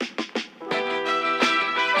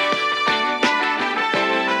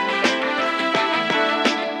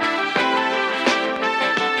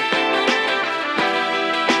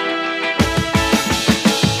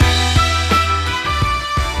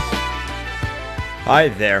Hi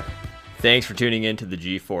there. Thanks for tuning in to the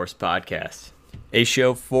G-Force Podcast, a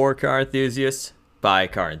show for car enthusiasts by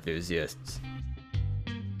car enthusiasts.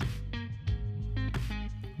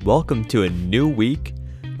 Welcome to a new week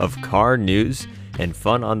of car news and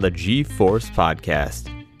fun on the G-Force Podcast.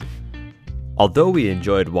 Although we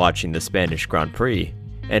enjoyed watching the Spanish Grand Prix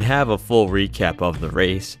and have a full recap of the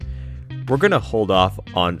race, we're going to hold off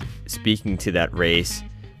on speaking to that race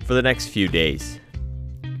for the next few days.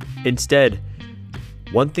 Instead,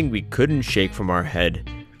 one thing we couldn't shake from our head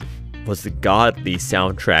was the godly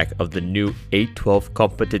soundtrack of the new 812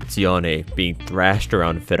 Competizione being thrashed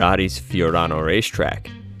around Ferrari's Fiorano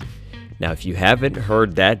racetrack. Now, if you haven't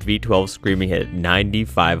heard that V12 screaming at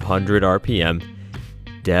 9,500 RPM,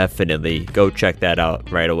 definitely go check that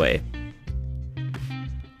out right away.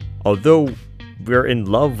 Although we're in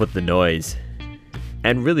love with the noise,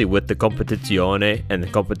 and really with the Competizione and the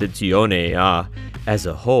Competizione A as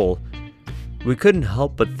a whole, we couldn't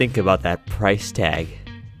help but think about that price tag.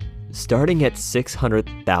 Starting at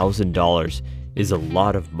 $600,000 is a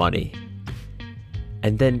lot of money.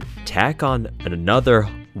 And then tack on another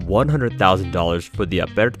 $100,000 for the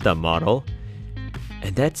Aperta model,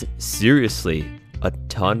 and that's seriously a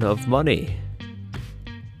ton of money.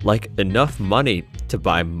 Like enough money to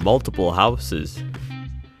buy multiple houses,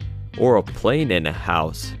 or a plane and a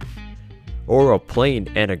house, or a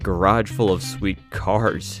plane and a garage full of sweet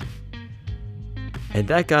cars. And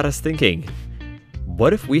that got us thinking,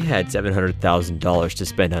 what if we had $700,000 to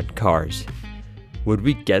spend on cars? Would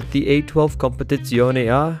we get the 812 Competizione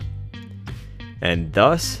A? And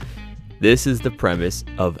thus, this is the premise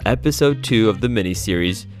of episode 2 of the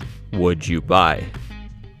miniseries, Would You Buy?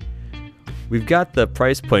 We've got the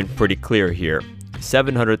price point pretty clear here,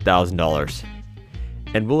 $700,000.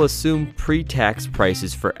 And we'll assume pre-tax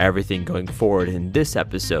prices for everything going forward in this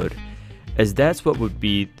episode, as that's what would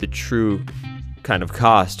be the true kind of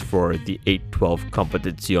cost for the 812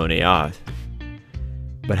 Competizione A.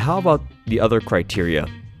 But how about the other criteria?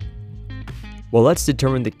 Well, let's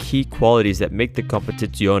determine the key qualities that make the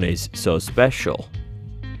Competiziones so special.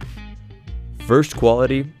 First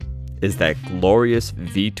quality is that glorious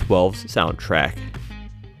V12's soundtrack.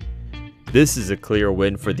 This is a clear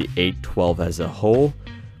win for the 812 as a whole,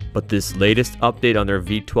 but this latest update on their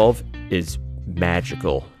V12 is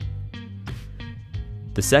magical.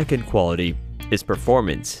 The second quality is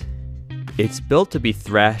performance. It's built to be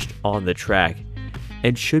thrashed on the track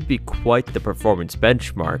and should be quite the performance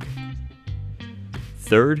benchmark.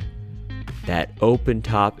 Third, that open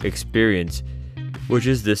top experience, which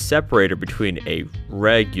is the separator between a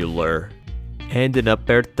regular and an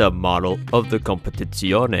Aperta model of the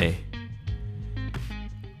Competizione.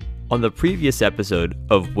 On the previous episode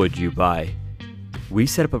of Would You Buy, we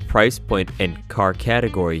set up a price point and car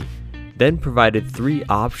category, then provided 3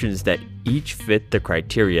 options that each fit the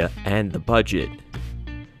criteria and the budget.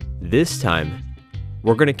 This time,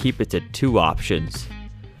 we're going to keep it to 2 options.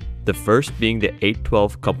 The first being the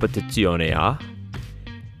 812 Competizione A,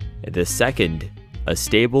 and the second, a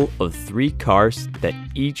stable of 3 cars that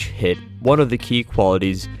each hit one of the key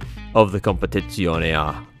qualities of the Competizione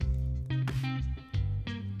A.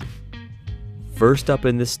 First up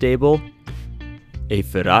in the stable, a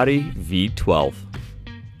Ferrari V12.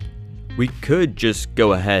 We could just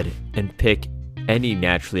go ahead and pick any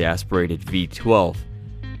naturally aspirated V12,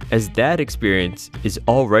 as that experience is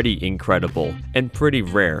already incredible and pretty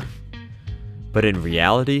rare. But in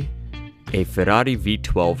reality, a Ferrari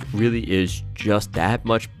V12 really is just that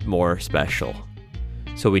much more special.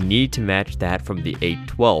 So we need to match that from the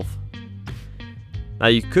 812. Now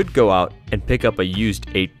you could go out and pick up a used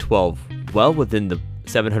 812 well within the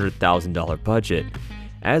 $700,000 budget,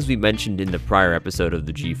 as we mentioned in the prior episode of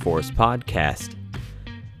the G-Force Podcast.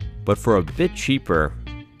 But for a bit cheaper,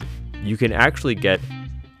 you can actually get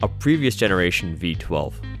a previous generation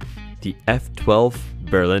V12, the F12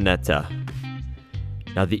 Berlinetta.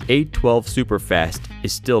 Now the 812 Superfast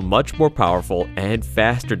is still much more powerful and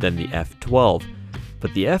faster than the F12,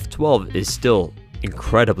 but the F12 is still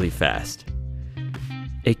incredibly fast.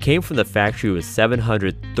 It came from the factory with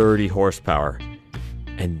 730 horsepower,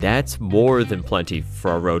 and that's more than plenty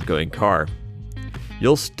for a road-going car.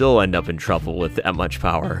 You'll still end up in trouble with that much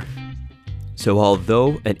power. So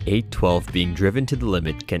although an 812 being driven to the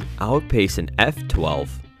limit can outpace an F12,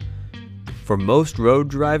 for most road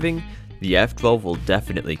driving, the F12 will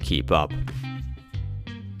definitely keep up.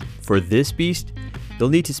 For this beast, you'll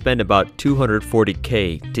need to spend about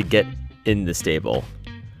 $240K to get in the stable.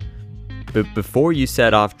 But before you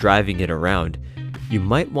set off driving it around, you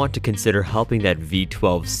might want to consider helping that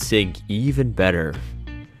V12 sink even better.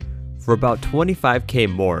 For about $25K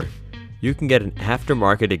more, you can get an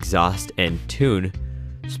aftermarket exhaust and tune,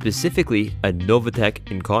 specifically a Novitec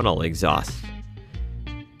Inconel exhaust.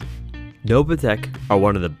 Novitec are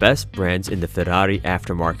one of the best brands in the Ferrari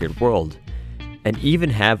aftermarket world, and even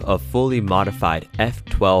have a fully modified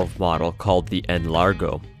F12 model called the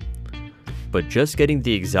Enlargo. But just getting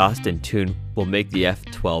the exhaust and tune will make the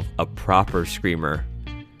F12 a proper screamer,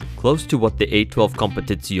 close to what the A12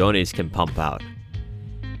 Competiciones can pump out.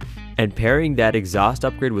 And pairing that exhaust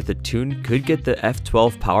upgrade with a tune could get the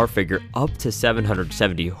F12 power figure up to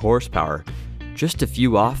 770 horsepower, just a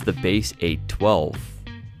few off the base A12.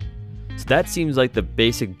 So that seems like the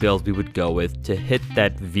basic build we would go with to hit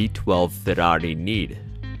that V12 Ferrari need.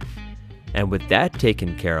 And with that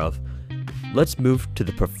taken care of, let's move to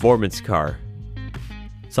the performance car,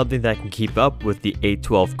 something that can keep up with the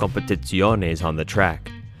A12 Competiciones on the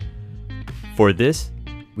track. For this,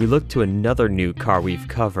 we look to another new car we've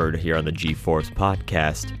covered here on the G-Force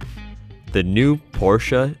podcast, the new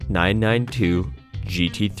Porsche 992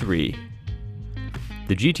 GT3.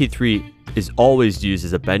 The GT3 is always used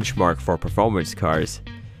as a benchmark for performance cars,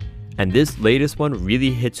 and this latest one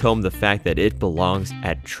really hits home the fact that it belongs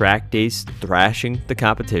at track days thrashing the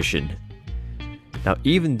competition. Now,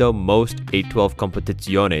 even though most A12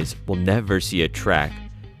 Competiciones will never see a track,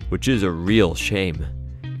 which is a real shame,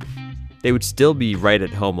 they would still be right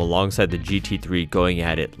at home alongside the GT3 going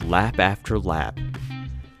at it lap after lap.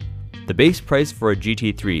 The base price for a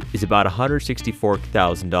GT3 is about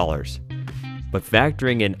 $164,000, but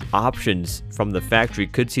factoring in options from the factory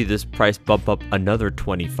could see this price bump up another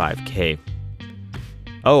 $25,000.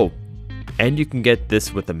 Oh, and you can get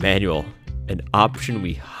this with a manual, an option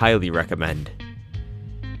we highly recommend.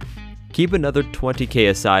 Keep another $20,000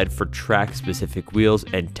 aside for track-specific wheels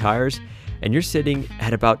and tires, and you're sitting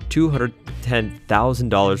at about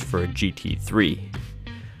 $210,000 for a GT3.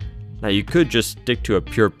 Now, you could just stick to a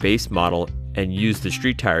pure base model and use the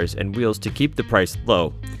street tires and wheels to keep the price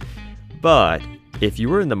low. But if you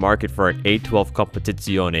were in the market for an A12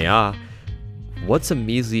 Competizione A, what's a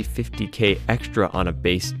measly $50,000 extra on a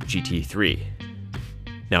base GT3?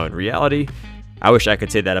 Now, in reality, I wish I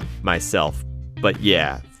could say that myself, but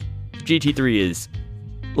yeah, GT3 is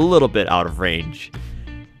a little bit out of range.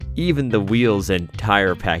 Even the wheels and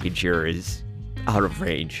tire package here is out of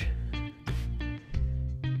range.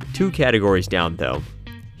 2 categories down though.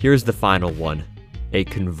 Here's the final one, a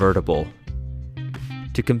convertible.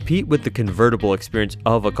 To compete with the convertible experience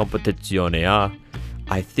of a Competizione A,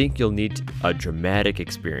 I think you'll need a dramatic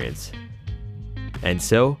experience. And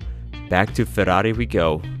so, back to Ferrari we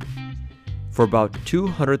go. For about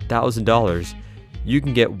 $200,000, you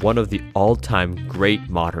can get one of the all-time great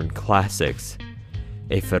modern classics,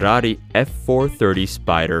 a Ferrari F430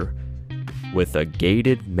 Spider with a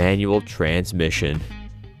gated manual transmission.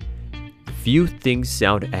 Few things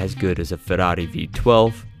sound as good as a Ferrari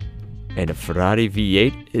V12, and a Ferrari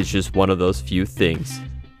V8 is just one of those few things.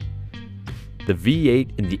 The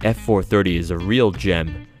V8 in the F430 is a real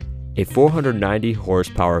gem, a 490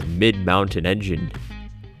 horsepower mid-mountain engine.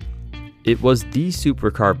 It was the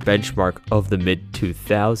supercar benchmark of the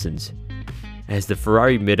mid-2000s, as the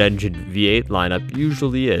Ferrari mid-engine V8 lineup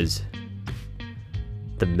usually is.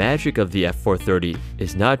 The magic of the F430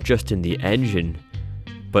 is not just in the engine,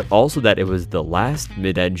 but also that it was the last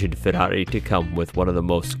mid-engine Ferrari to come with one of the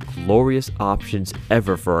most glorious options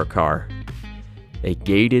ever for a car, a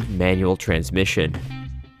gated manual transmission.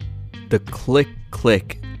 The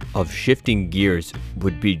click-click of shifting gears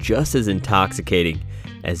would be just as intoxicating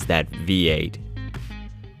as that V8.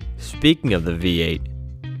 Speaking of the V8,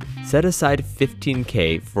 set aside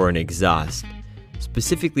 $15,000 for an exhaust,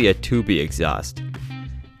 specifically a Tubi exhaust.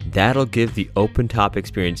 That'll give the open-top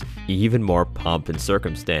experience even more pomp and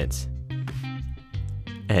circumstance.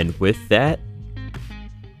 And with that,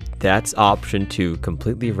 that's option 2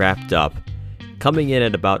 completely wrapped up, coming in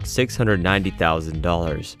at about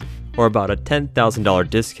 $690,000, or about a $10,000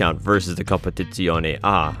 discount versus the Competizione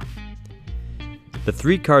A. The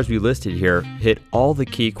 3 cars we listed here hit all the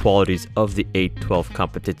key qualities of the A12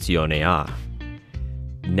 Competizione A.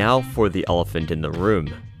 Now for the elephant in the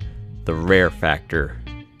room, the rare factor.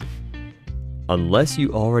 Unless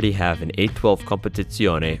you already have an A12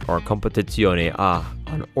 Competizione or Competizione A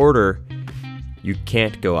on order, you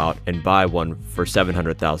can't go out and buy one for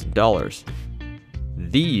 $700,000.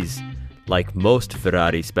 These, like most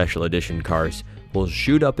Ferrari Special Edition cars, will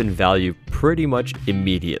shoot up in value pretty much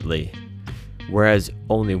immediately, whereas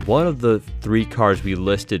only one of the 3 cars we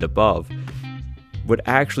listed above would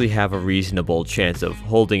actually have a reasonable chance of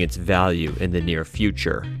holding its value in the near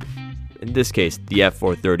future. In this case, the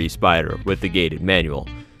F430 Spider with the gated manual.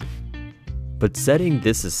 But setting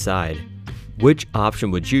this aside, Which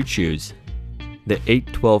option would you choose? The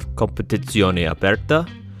 812 Competizione Aperta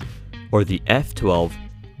or the F12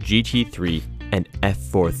 GT3 and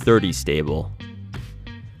F430 stable?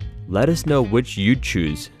 Let us know which you'd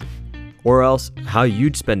choose, or else how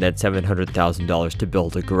you'd spend that $700,000 to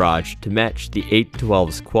build a garage to match the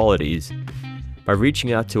 812's qualities by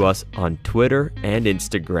reaching out to us on Twitter and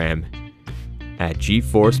Instagram at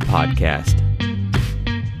GeForce Podcast.